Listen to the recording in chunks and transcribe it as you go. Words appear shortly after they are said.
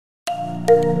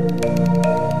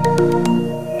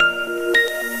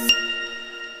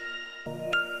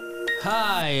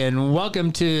Hi, and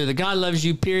welcome to the God Loves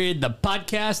You Period, the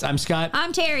podcast. I'm Scott.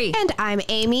 I'm Terry. And I'm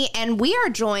Amy, and we are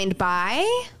joined by...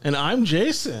 And I'm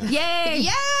Jason. Yay!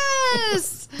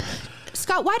 Yes!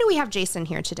 Scott, why do we have Jason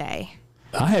here today?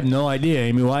 I have no idea,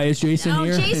 Amy. Why is Jason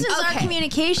here? Jason's our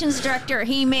communications director.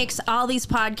 He makes all these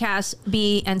podcasts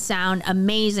be and sound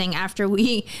amazing after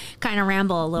we kind of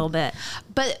ramble a little bit.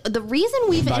 But the reason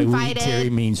we've By invited... we, Terry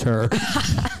means her.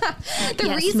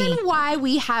 The reason why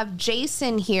we have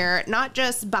Jason here, not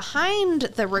just behind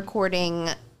the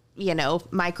recording,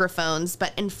 microphones,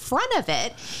 but in front of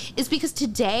it, is because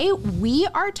today we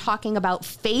are talking about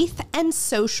faith and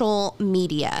social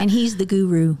media. And he's the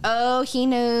guru. Oh, he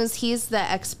knows. He's the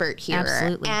expert here.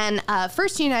 Absolutely. And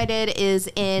First United is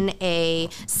in a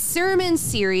sermon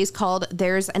series called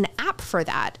There's an App for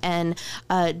That. And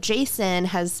Jason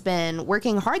has been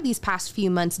working hard these past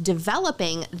few months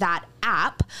developing that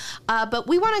app. But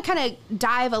we want to kind of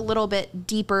dive a little bit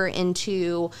deeper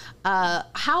into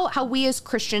how we as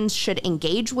Christians should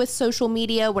engage with social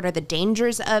media. What are the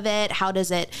dangers of it? How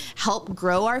does it help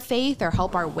grow our faith or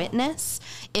help our witness,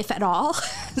 if at all?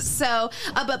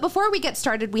 But before we get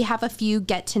started, we have a few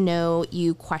get to know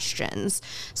you questions.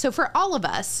 So for all of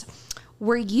us,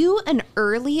 were you an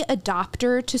early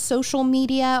adopter to social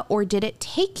media, or did it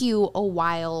take you a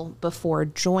while before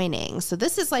joining? So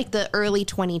this is like the early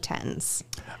 2010s.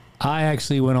 I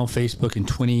actually went on Facebook in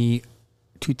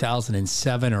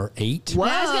 2007 or 8. Whoa.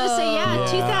 I was going to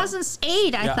say,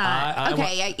 2008, I thought.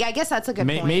 I guess that's a good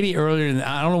point. Maybe earlier than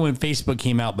I don't know when Facebook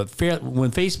came out, but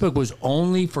when Facebook was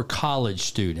only for college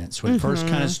students, when it first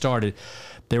kind of started,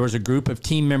 there was a group of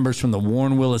team members from the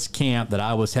Warren Willis camp that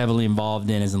I was heavily involved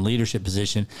in as a leadership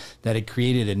position that had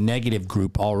created a negative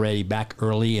group already back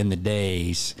early in the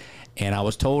days. And I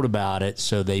was told about it,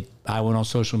 so I went on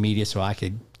social media so I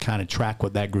could kind of track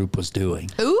what that group was doing.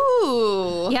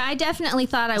 Ooh. Yeah, I definitely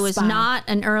thought I was not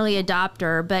an early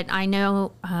adopter, but I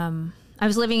know I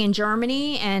was living in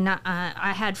Germany, and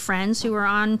I had friends who were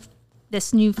on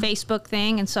this new Facebook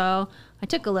thing, and so I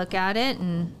took a look at it,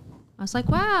 and I was like,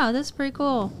 wow, that's pretty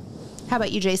cool. How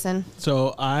about you, Jason?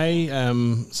 So I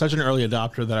am such an early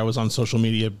adopter that I was on social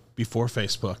media before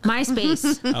Facebook.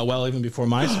 MySpace. Even before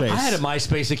MySpace. I had a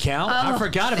MySpace account. I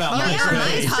forgot about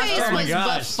MySpace. MySpace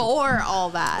was before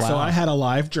all that. Wow. So I had a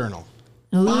live journal.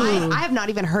 I have not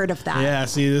even heard of that. Yeah,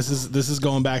 see, this is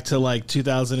going back to like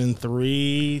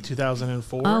 2003,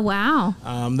 2004. Oh, wow.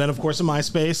 Then, of course, a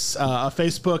MySpace, a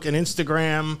Facebook, an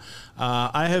Instagram.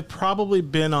 I have probably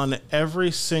been on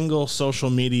every single social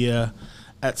media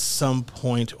at some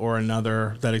point or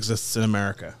another that exists in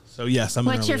America. So, yes, I'm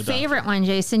an What's your early adopter. favorite one,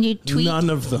 Jason? You tweet?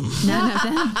 None of them. None of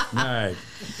them. All right.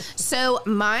 So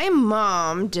my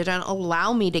mom didn't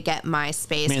allow me to get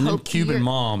MySpace. Man, them Cuban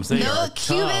moms, they are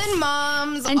Cuban tough.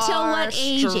 moms Until are what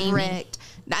age, Amy? strict.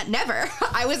 Never.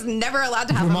 I was never allowed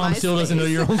to have Your a mom MySpace. still doesn't know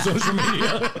you're on social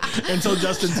media. Until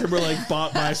Justin Timberlake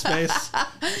bought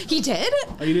MySpace. He did?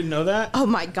 Oh, you didn't know that? Oh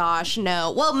my gosh,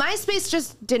 no. Well, MySpace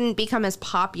just didn't become as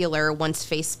popular once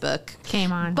Facebook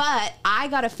Came on. But I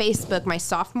got a Facebook my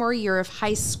sophomore year of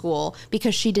high school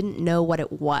because she didn't know what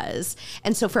it was.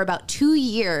 And so for about 2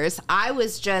 years, I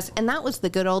was and that was the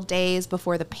good old days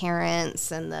before the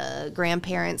parents and the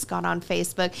grandparents got on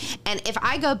Facebook. And if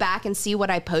I go back and see what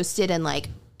I posted in like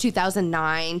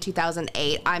 2009,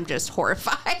 2008, I'm just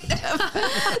horrified of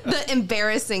the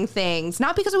embarrassing things.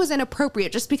 Not because it was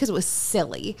inappropriate, just because it was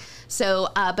silly. So,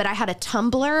 but I had a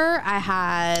Tumblr. I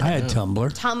had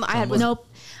Tumblr. I had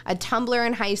a Tumblr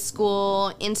in high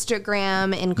school,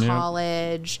 Instagram in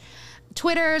college.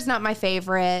 Twitter's not my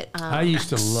favorite. I used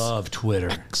to love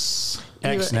Twitter.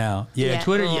 X now. Yeah,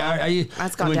 Twitter.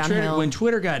 That's gone downhill. When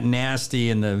Twitter got nasty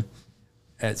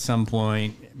at some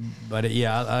point, but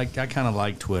I kind of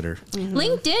like Twitter. Mm-hmm.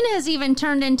 LinkedIn has even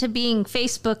turned into being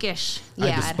Facebook-ish.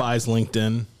 I despise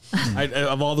LinkedIn.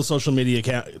 Of all the social media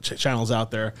channels out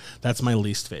there, that's my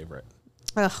least favorite.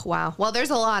 Oh, wow. Well,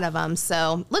 there's a lot of them.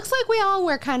 So looks like we all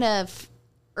were kind of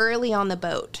early on the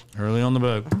boat.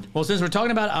 Well, since we're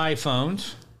talking about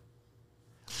iPhones,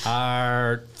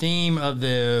 our theme of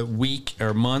the week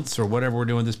or months or whatever we're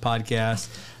doing this podcast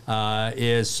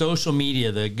is social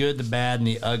media, the good, the bad, and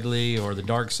the ugly, or the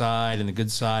dark side and the good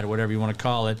side, or whatever you want to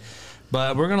call it.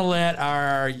 But we're going to let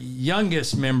our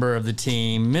youngest member of the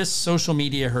team, Miss Social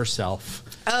Media herself,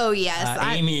 oh, yes,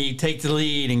 Amy, take the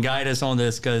lead and guide us on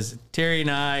this, because Terry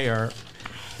and I are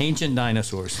ancient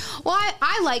dinosaurs. Well,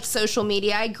 I like social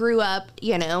media. I grew up,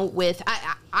 with...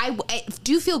 I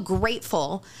do feel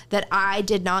grateful that I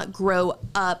did not grow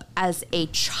up as a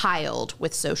child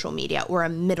with social media or a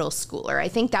middle schooler. I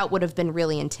think that would have been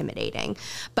really intimidating.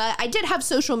 But I did have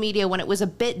social media when it was a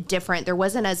bit different. There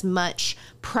wasn't as much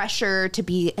pressure to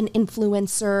be an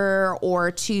influencer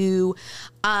or to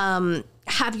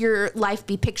have your life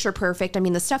be picture perfect. I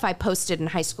mean, the stuff I posted in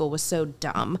high school was so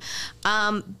dumb.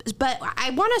 But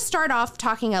I want to start off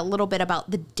talking a little bit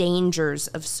about the dangers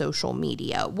of social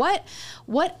media. What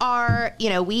are,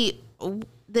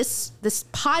 this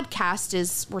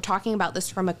podcast we're talking about this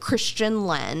from a Christian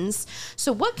lens.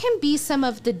 So what can be some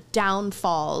of the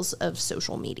downfalls of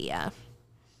social media?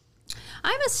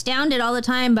 I'm astounded all the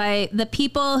time by the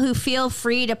people who feel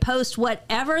free to post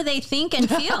whatever they think and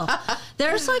feel.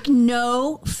 There's like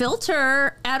no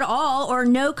filter at all or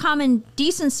no common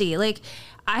decency. Like,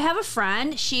 I have a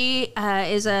friend, she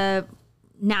is a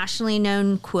nationally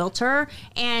known quilter,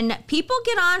 and people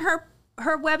get on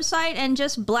her website and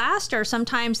just blast her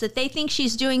sometimes that they think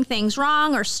she's doing things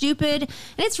wrong or stupid, and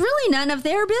it's really none of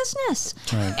their business.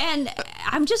 Right. And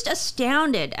I'm just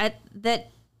astounded at that.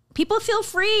 People feel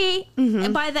free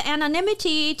by the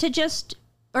anonymity to just,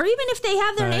 or even if they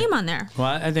have their name on there. Well,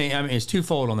 I think it's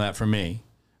twofold on that for me.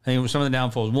 I think some of the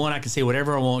downfalls. One, I can say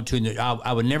whatever I want to.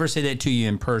 I would never say that to you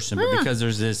in person, but because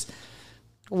there's this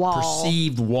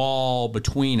perceived wall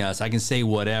between us, I can say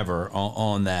whatever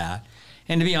on that.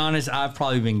 And to be honest, I've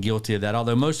probably been guilty of that.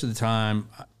 Although most of the time,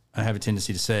 I have a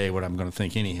tendency to say what I'm going to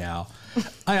think anyhow.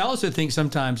 I also think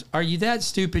sometimes, are you that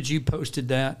stupid you posted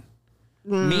that?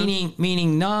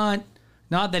 Meaning not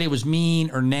that it was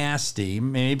mean or nasty.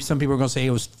 Maybe some people are going to say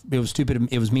it was stupid.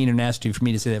 It was mean or nasty for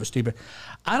me to say that was stupid.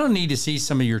 I don't need to see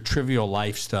some of your trivial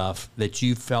life stuff that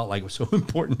you felt like was so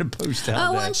important to post out.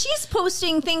 Oh, well, and she's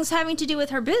posting things having to do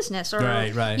with her business. Or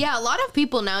right. Yeah, a lot of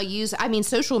people now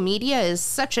social media is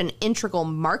such an integral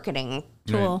marketing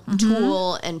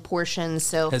tool and portion.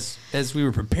 So as we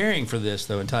were preparing for this,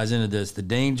 though, and ties into this, the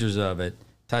dangers of it.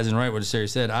 Ties in right what Sarah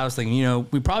said. I was thinking,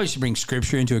 we probably should bring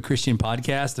scripture into a Christian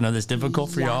podcast. I know that's difficult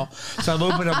for y'all. So I've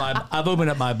opened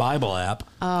up my Bible app.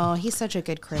 Oh, he's such a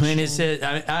good Christian. And it said,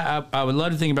 I would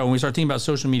love to think about when we start thinking about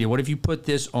social media. What if you put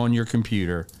this on your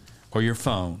computer or your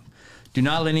phone? Do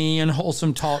not let any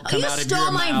unwholesome talk come out of your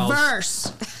mouth. You stole my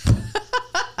verse.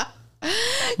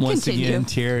 Once again,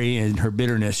 Terry and her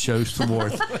bitterness shows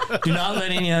forth. Do not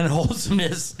let any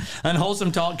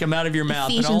unwholesome talk come out of your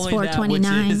mouth, but only that which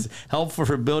is helpful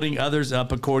for building others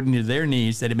up according to their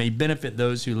needs, that it may benefit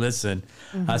those who listen.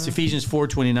 So Ephesians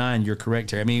 4:29, you're correct,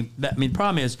 Terry. The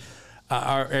problem is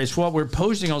what we're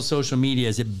posting on social media.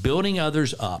 Is it building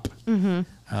others up, kind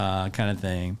of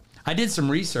thing? I did some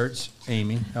research,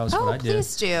 Amy. That was what I did.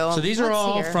 Please do. So these are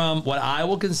all from what I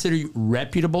will consider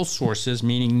reputable sources,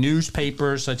 meaning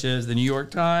newspapers such as the New York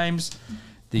Times,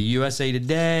 the USA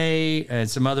Today, and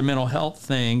some other mental health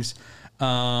things.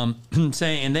 I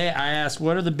asked,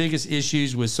 what are the biggest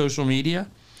issues with social media?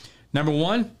 Number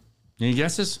one, any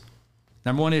guesses?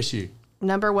 Number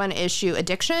one issue,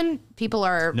 addiction. People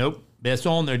are... Nope. That's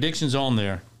on there. Addiction's on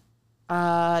there.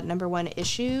 Number one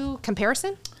issue,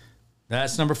 comparison.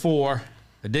 That's number 4.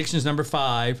 Addiction's number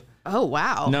 5. Oh,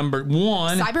 wow. Number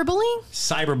 1.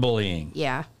 Cyberbullying?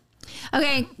 Yeah.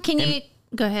 Okay,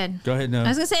 go ahead. Go ahead, no. I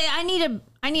was going to say, I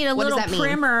need a little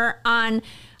primer on,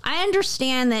 I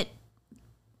understand that,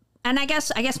 and I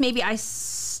guess maybe I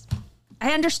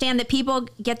understand that people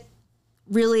get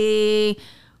really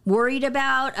worried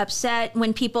about, upset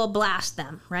when people blast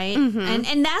them, right?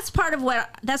 And that's part of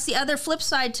that's the other flip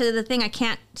side to the thing I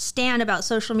can't stand about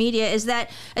social media, is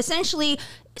that essentially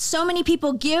so many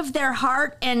people give their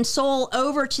heart and soul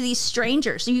over to these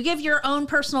strangers. So you give your own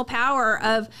personal power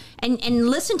and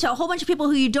listen to a whole bunch of people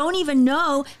who you don't even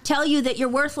know tell you that you're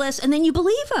worthless, and then you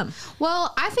believe them.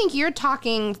 Well, I think you're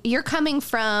coming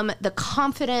from the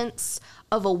confidence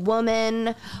of a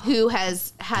woman who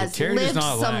has lived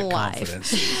some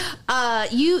life.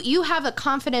 You have a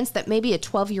confidence that maybe a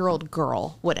 12-year-old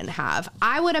girl wouldn't have.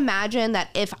 I would imagine that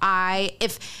I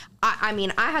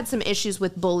had some issues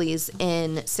with bullies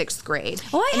in 6th grade.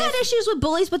 Well, I had issues with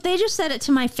bullies, but they just said it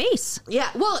to my face. Yeah,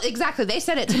 well, exactly. They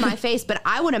said it to my face, but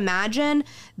I would imagine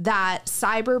that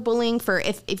cyberbullying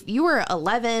if you were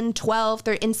 11, 12,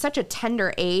 they're in such a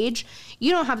tender age,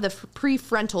 you don't have the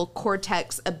prefrontal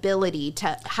cortex ability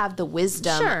to have the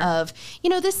wisdom of,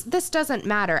 this doesn't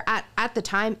matter. At the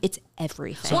time, it's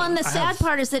everything. Well, and the sad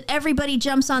part is that everybody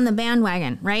jumps on the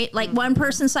bandwagon, right? Like one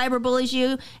person cyberbullies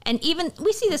you, and even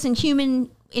we see this in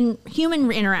human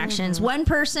interactions. One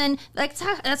person,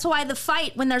 that's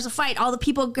why when there's a fight, all the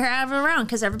people grab around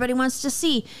because everybody wants to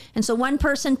see. And so one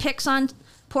person picks on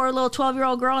poor little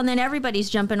 12-year-old girl, and then everybody's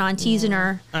jumping on, teasing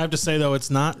her. I have to say, though, it's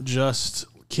not just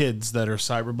kids that are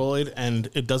cyberbullied, and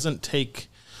it doesn't take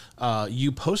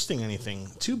you posting anything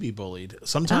to be bullied.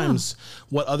 Sometimes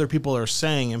what other people are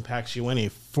saying impacts you anyway.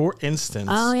 For instance,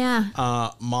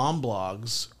 mom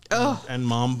blogs and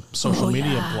mom social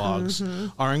media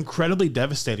blogs are incredibly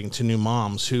devastating to new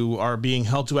moms who are being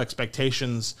held to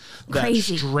expectations that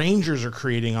strangers are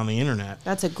creating on the internet.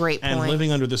 That's a great point. And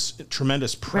living under this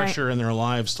tremendous pressure in their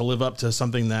lives to live up to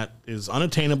something that is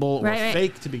unattainable or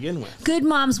fake to begin with. Good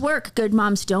moms work. Good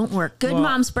moms don't work. Good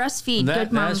moms breastfeed.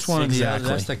 Good moms. That's one of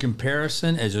that's the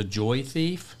comparison as a joy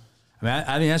thief. I mean,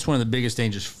 I think that's one of the biggest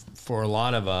dangers for a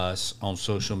lot of us on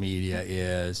social media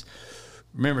is,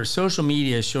 remember, social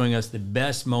media is showing us the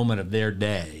best moment of their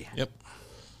day. Yep.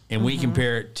 And we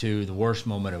compare it to the worst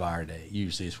moment of our day.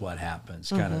 Usually is what happens,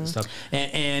 kind of stuff.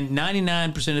 And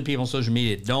 99% of the people on social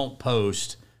media don't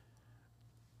post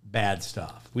bad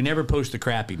stuff. We never post the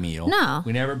crappy meal. No.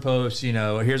 We never post,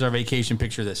 here's our vacation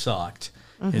picture that sucked.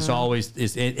 It's always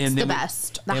it's the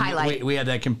best, the highlight. We have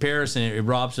that comparison. It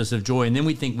robs us of joy, and then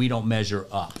we think we don't measure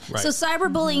up. Right. So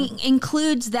cyberbullying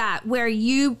includes that, where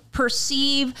you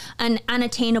perceive an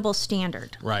unattainable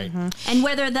standard, right? And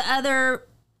whether the other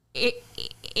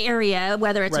area,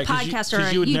 whether it's a podcast or a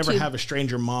YouTube, you would never have a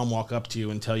stranger mom walk up to you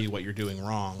and tell you what you're doing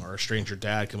wrong, or a stranger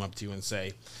dad come up to you and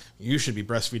say, you should be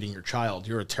breastfeeding your child.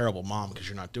 You're a terrible mom because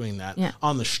you're not doing that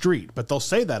on the street. But they'll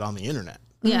say that on the internet.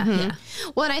 Yeah.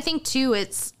 Well, and I think too,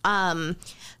 it's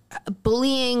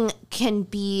bullying can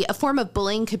be a form of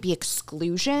bullying, could be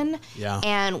exclusion. Yeah.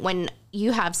 And when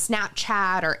you have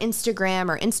Snapchat or Instagram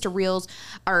or Insta Reels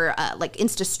or like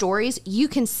Insta Stories, you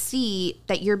can see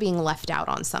that you're being left out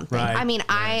on something. Right. I mean,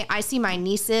 I see my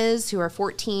nieces who are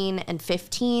 14 and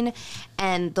 15,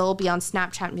 and they'll be on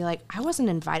Snapchat and be like, I wasn't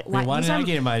invited. Why didn't I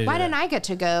get invited? Why didn't I get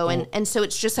to go? And so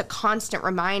it's just a constant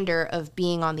reminder of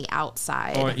being on the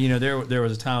outside. Or, there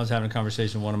was a time I was having a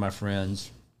conversation with one of my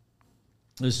friends.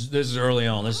 This is early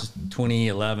on. This is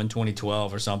 2011,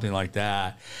 2012 or something like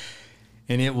that.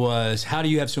 And it was, how do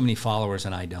you have so many followers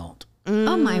and I don't?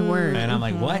 Oh, my word. And I'm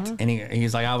like, what? And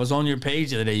he's like, I was on your page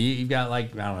the other day. You've got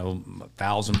like, I don't know,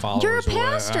 1,000 followers. You're a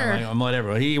pastor. I'm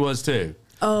whatever. He was too.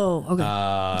 Oh,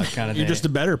 okay. Kind of You're just a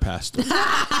better pastor.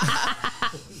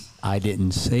 I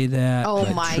didn't say that. Oh,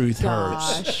 but my truth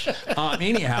gosh. hurts.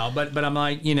 Anyhow, but I'm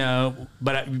like,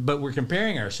 but we're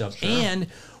comparing ourselves. Sure. And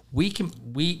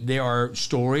there are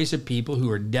stories of people who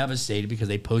are devastated because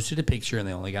they posted a picture and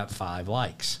they only got 5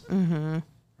 likes. Mm-hmm.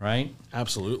 Right?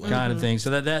 Absolutely. Kind of thing.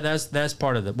 So that's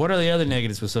part of it. What are the other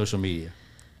negatives with social media?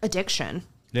 Addiction.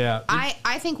 Yeah.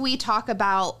 I think we talk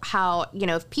about how,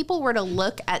 if people were to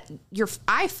look at your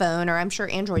iPhone, or I'm sure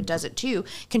Android does it too,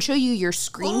 can show you your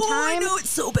screen time. I know, it's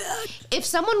so bad. If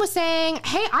someone was saying,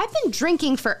 hey, I've been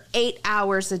drinking for 8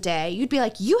 hours a day, you'd be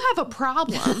like, you have a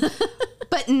problem.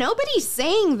 But nobody's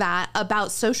saying that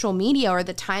about social media or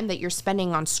the time that you're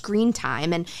spending on screen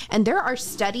time. And there are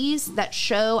studies that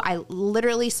show, I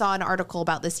literally saw an article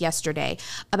about this yesterday,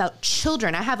 about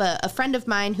children. I have a friend of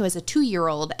mine who has a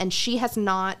 2-year-old, and she has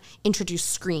not introduced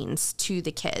screens to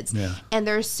the kids. Yeah. And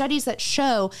there are studies that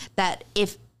show that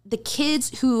if the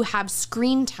kids who have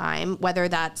screen time, whether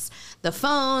that's the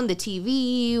phone, the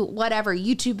TV, whatever,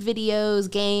 YouTube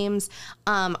videos, games,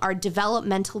 are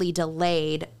developmentally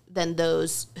delayed than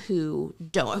those who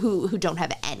don't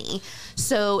have any.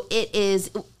 So it is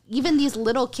even these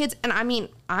little kids. And I mean,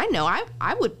 I know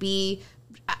I would be,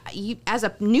 as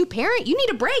a new parent, you need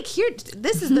a break here.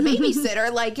 This is the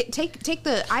babysitter. Like take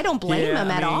the, I don't blame them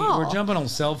at all. We're jumping on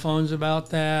cell phones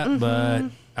about that, but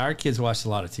our kids watch a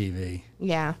lot of TV.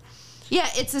 Yeah. Yeah,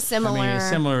 it's a similar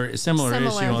similar issue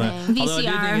on that. VCR. Although I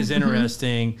do think it's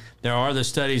interesting. There are the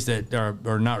studies that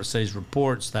are not studies,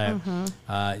 reports that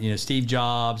Steve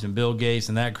Jobs and Bill Gates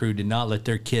and that crew did not let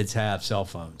their kids have cell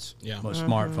phones, or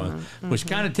smartphones, which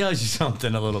kind of tells you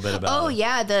something a little bit about. Oh it.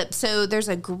 yeah, so there's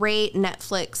a great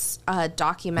Netflix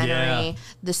documentary,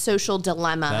 The Social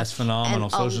Dilemma. That's phenomenal.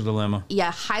 Social Dilemma.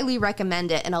 Yeah, highly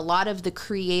recommend it. And a lot of the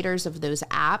creators of those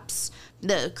apps,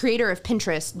 the creator of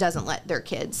Pinterest doesn't let their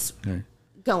kids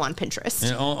go on Pinterest.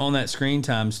 And on that screen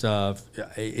time stuff,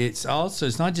 it's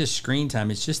not just screen time,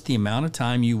 it's just the amount of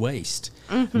time you waste.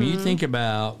 I mean, you think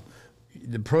about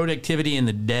the productivity in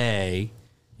the day,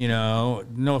 no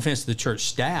offense to the church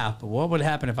staff, but what would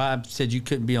happen if I said you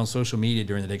couldn't be on social media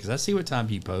during the day? Because I see what time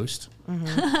you post.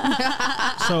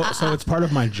 So it's part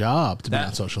of my job to be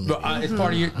on social media. It's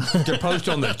part of your to post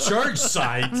on the church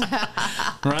site,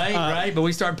 right? But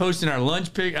we start posting our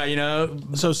lunch pic,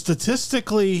 So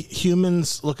statistically,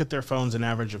 humans look at their phones an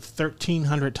average of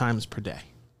 1,300 times per day.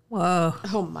 Whoa.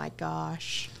 Oh my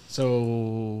gosh.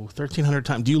 So 1,300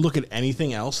 times. Do you look at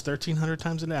anything else 1,300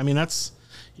 times a day? I mean, that's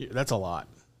a lot.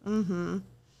 Mm-hmm.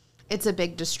 It's a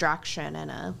big distraction and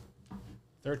a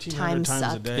 1,300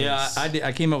 times a day. Yeah,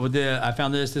 I came up with this. I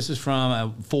found this. This is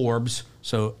from Forbes,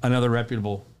 so another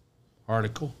reputable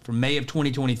article from May of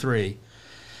 2023.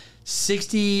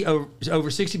 Over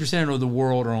 60% of the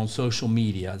world are on social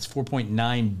media. It's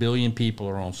 4.9 billion people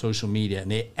are on social media,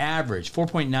 and they average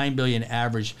 4.9 billion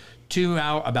average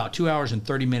about 2 hours and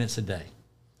 30 minutes a day,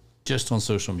 just on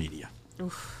social media.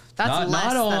 Oof, that's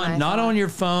not on your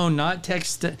phone, not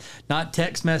text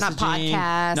messaging,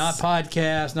 not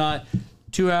podcast, not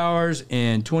 2 hours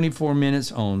and 24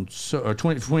 minutes on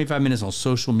 25 minutes on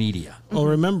social media. Well,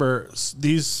 remember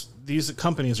these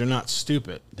companies are not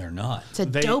stupid. They're not. It's a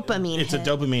dopamine hit. It's a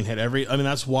dopamine hit.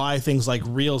 That's why things like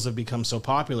Reels have become so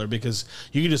popular, because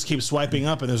you can just keep swiping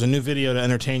up and there's a new video to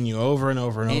entertain you over and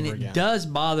over and over again. It does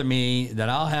bother me that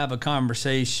I'll have a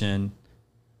conversation.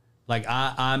 Like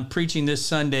I'm preaching this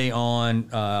Sunday on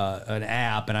an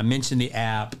app, and I mentioned the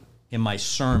app in my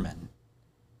sermon.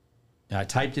 And I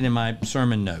typed it in my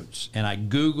sermon notes, and I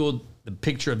Googled the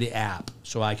picture of the app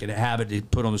so I could have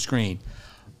it put on the screen.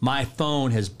 My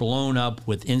phone has blown up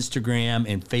with Instagram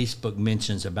and Facebook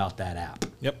mentions about that app.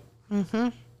 Yep. Mm-hmm.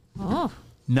 Oh.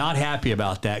 Not happy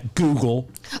about that. Google.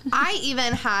 I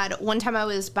even had one time I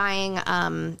was buying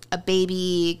a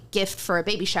baby gift for a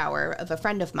baby shower of a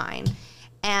friend of mine,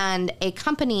 and a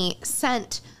company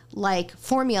sent like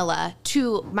formula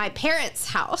to my parents'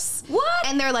 house. What?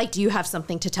 And they're like, do you have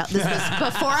something to tell? This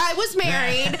was before I was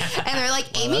married. And they're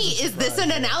like, Amy, is this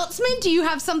an announcement? Do you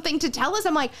have something to tell us?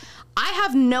 I'm like, I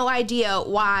have no idea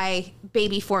why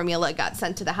baby formula got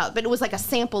sent to the house, but it was like a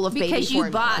sample of baby formula. Because you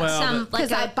bought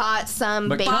because I bought some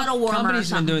But bottle warmer. Companies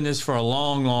have been doing this for a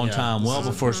long, long time, well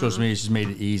before social media just made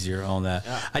it easier on that.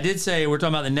 Yeah. I did say we're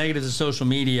talking about the negatives of social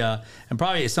media, and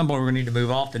probably at some point we're going to need to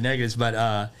move off the negatives,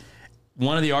 but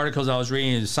one of the articles I was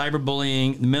reading is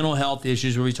cyberbullying, mental health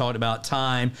issues where we talked about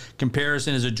time,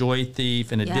 comparison is a joy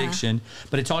thief, and addiction.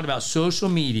 But it talked about social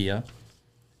media.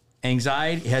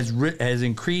 Anxiety has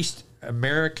increased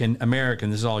American,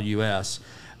 this is all U.S.,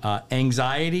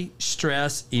 anxiety,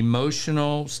 stress,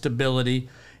 emotional stability,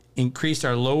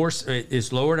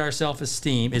 it's lowered our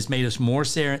self-esteem, it's made us more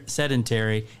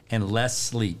sedentary and less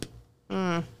sleep.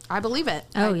 I believe it.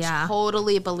 Oh, I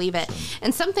totally believe it.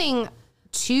 And something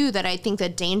too that I think the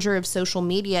danger of social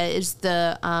media is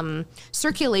the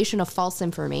circulation of false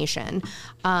information.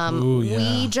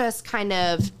 We just kind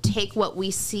of take what we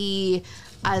see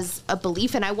as a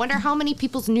belief, and I wonder how many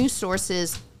people's news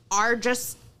sources are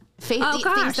just things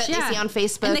that they see on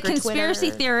Facebook and the or conspiracy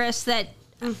Twitter. Theorists that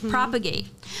propagate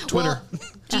Twitter.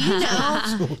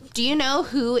 Well, do you know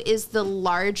who is the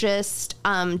largest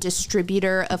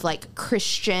distributor of like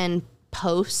Christian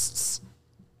posts?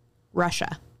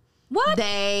 Russia. What?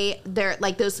 They're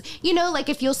like those, like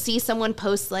if you'll see someone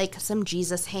post like some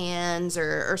Jesus hands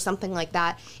or something like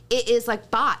that, it is like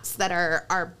bots that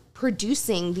are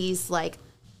producing these like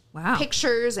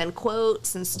pictures and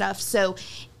quotes and stuff. So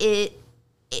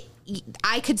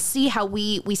I could see how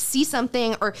we see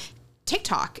something, or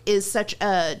TikTok is such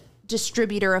a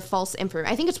distributor of false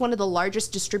information. I think it's one of the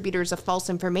largest distributors of false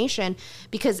information,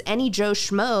 because any Joe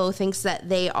Schmo thinks that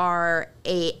they are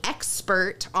a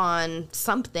expert on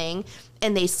something,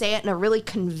 and they say it in a really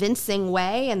convincing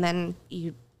way, and then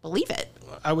you believe it.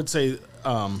 I would say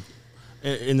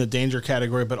in the danger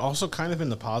category, but also kind of in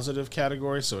the positive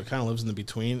category, so it kind of lives in the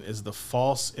between, is the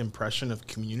false impression of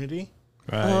community.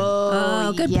 Right.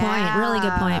 Oh, good point. Really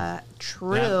good point.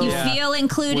 True. You feel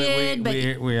included, but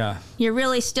you're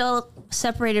really still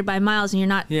separated by miles, and you're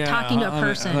not talking to a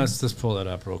person. Let's just pull that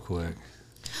up real quick.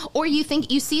 Or you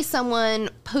see someone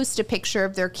post a picture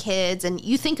of their kids, and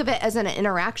you think of it as an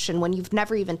interaction when you've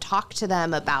never even talked to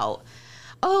them about,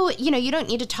 you don't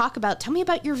need to talk about, tell me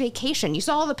about your vacation. You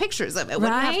saw all the pictures of it. What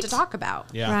do you have to talk about?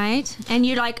 Yeah. Right? And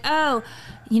you're like, how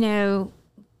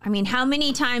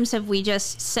many times have we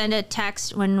just sent a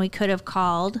text when we could have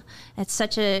called?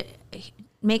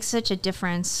 Makes such a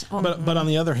difference. But on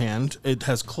the other hand, it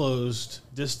has closed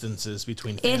distances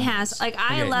between families. It has. Like,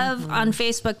 I love on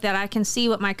Facebook that I can see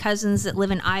what my cousins that live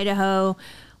in Idaho,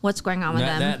 what's going on with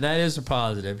them. That is a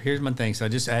positive. Here's my thing. So I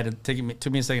had to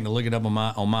took me a second to look it up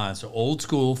on mine. So old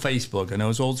school Facebook. I know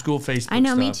it's old school Facebook. I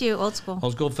know, stuff. me too. Old school.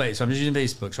 Old school Facebook. So I'm just using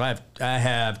Facebook. So I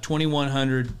have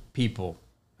 2,100 people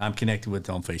I'm connected with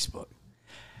on Facebook.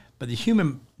 But the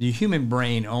human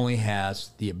brain only has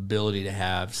the ability to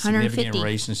have significant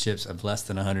relationships of less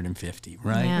than 150,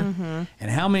 right? Yeah. Mm-hmm.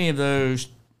 And how many of those?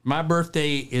 My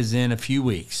birthday is in a few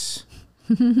weeks.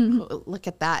 Look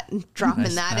at that,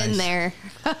 dropping that in there.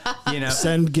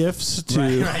 Send gifts to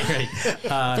right.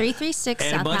 336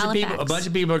 And South Halifax. a bunch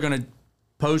of people are going to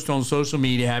post on social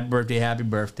media, happy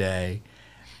birthday.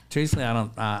 Truthfully, I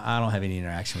don't have any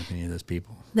interaction with any of those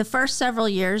people. The first several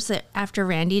years that after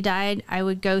Randy died, I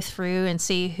would go through and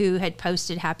see who had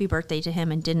posted happy birthday to him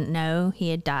and didn't know he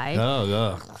had died.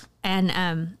 Oh.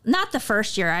 And not the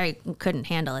first year. I couldn't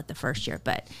handle it the first year,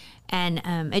 but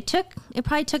it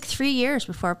probably took 3 years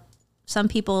before some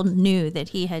people knew that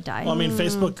he had died. Well, I mean,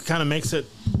 Facebook kind of makes it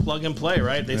plug and play,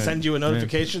 right? They send you a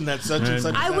notification that such and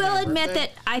such. I will admit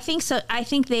that I think so. I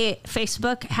think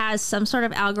Facebook has some sort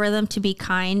of algorithm to be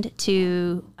kind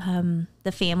to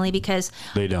the family because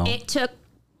they don't. It took.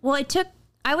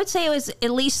 I would say it was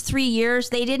at least 3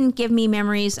 years. They didn't give me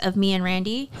memories of me and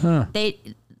Randy. Huh.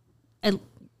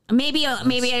 Maybe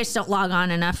I just don't log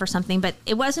on enough or something. But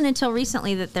it wasn't until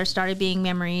recently that there started being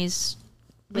memories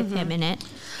with him in it.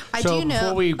 I do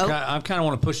know. Before I kind of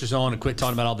want to push this on and quit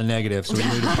talking about all the negatives. So we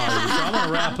move to positive. So I'm going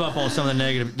to wrap up on some of the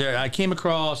negative. There, I came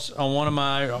across on one of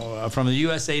my from the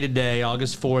USA Today,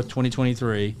 August 4th,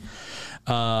 2023.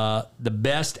 The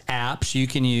best apps you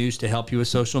can use to help you with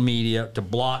social media, to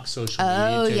block social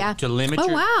media, to limit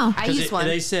your. Wow! I use one.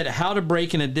 They said how to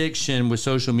break an addiction with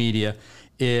social media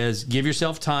is give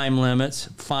yourself time limits,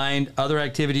 find other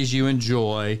activities you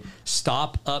enjoy,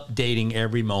 stop updating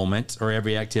every moment or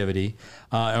every activity,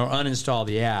 or uninstall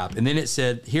the app. And then it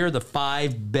said, here are the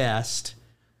 5 best,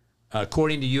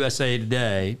 according to USA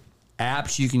Today,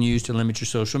 apps you can use to limit your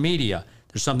social media.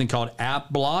 There's something called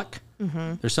App Block.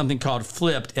 Mm-hmm. There's something called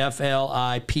Flipped,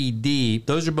 FLIPD.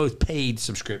 Those are both paid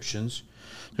subscriptions.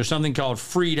 There's something called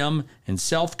Freedom and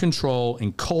Self-Control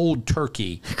and Cold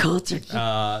Turkey. Cold Turkey.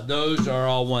 Those are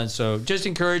all ones. So just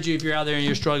encourage you, if you're out there and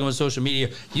you're struggling with social media,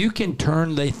 you can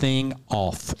turn the thing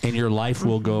off and your life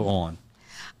will go on.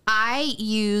 I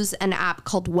use an app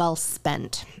called Well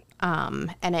Spent,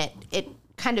 and it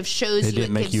kind of shows It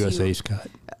didn't make USA's cut.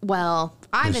 Well,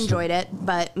 I've enjoyed it,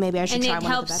 but maybe I should try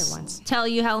one of the better ones. Tell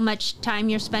you how much time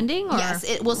you're spending? Or? Yes,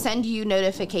 it will send you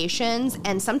notifications,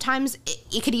 and sometimes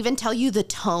it could even tell you the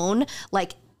tone,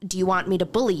 like, do you want me to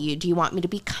bully you? Do you want me to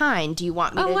be kind? Do you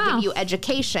want me to give you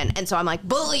education? And so I'm like,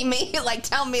 bully me, like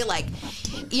tell me, like,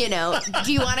 do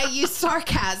you want to use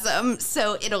sarcasm?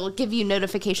 So it'll give you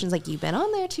notifications like, you've been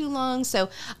on there too long. So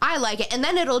I like it. And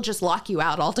then it'll just lock you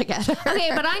out altogether. Okay,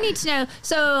 but I need to know.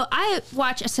 So I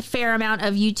watch a fair amount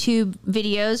of YouTube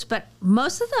videos, but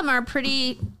most of them are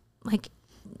pretty, like,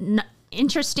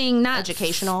 interesting, not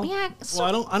educational. Yeah.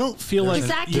 Well, I don't feel like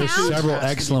that There's count? several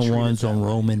excellent ones on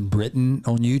Roman Britain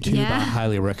on YouTube. Yeah. I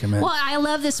highly recommend. Well, I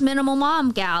love this Minimal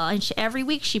Mom gal, and every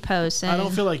week she posts. And I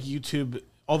don't feel like YouTube,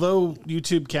 although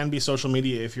YouTube can be social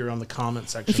media if you're on the comment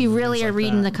section. if you really are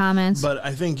reading the comments. But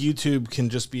I think YouTube can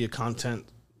just be a content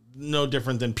no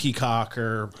different than Peacock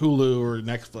or Hulu or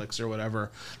Netflix or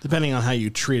whatever, depending on how you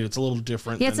treat it. It's a little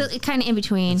different. Yeah, it's kind of in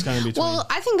between. It's kind of in between. Well,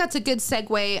 I think that's a good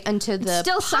segue into the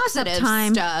still sucks up positive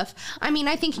time. stuff. I mean,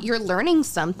 I think you're learning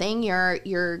something.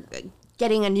 You're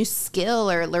getting a new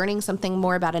skill or learning something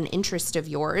more about an interest of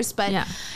yours. But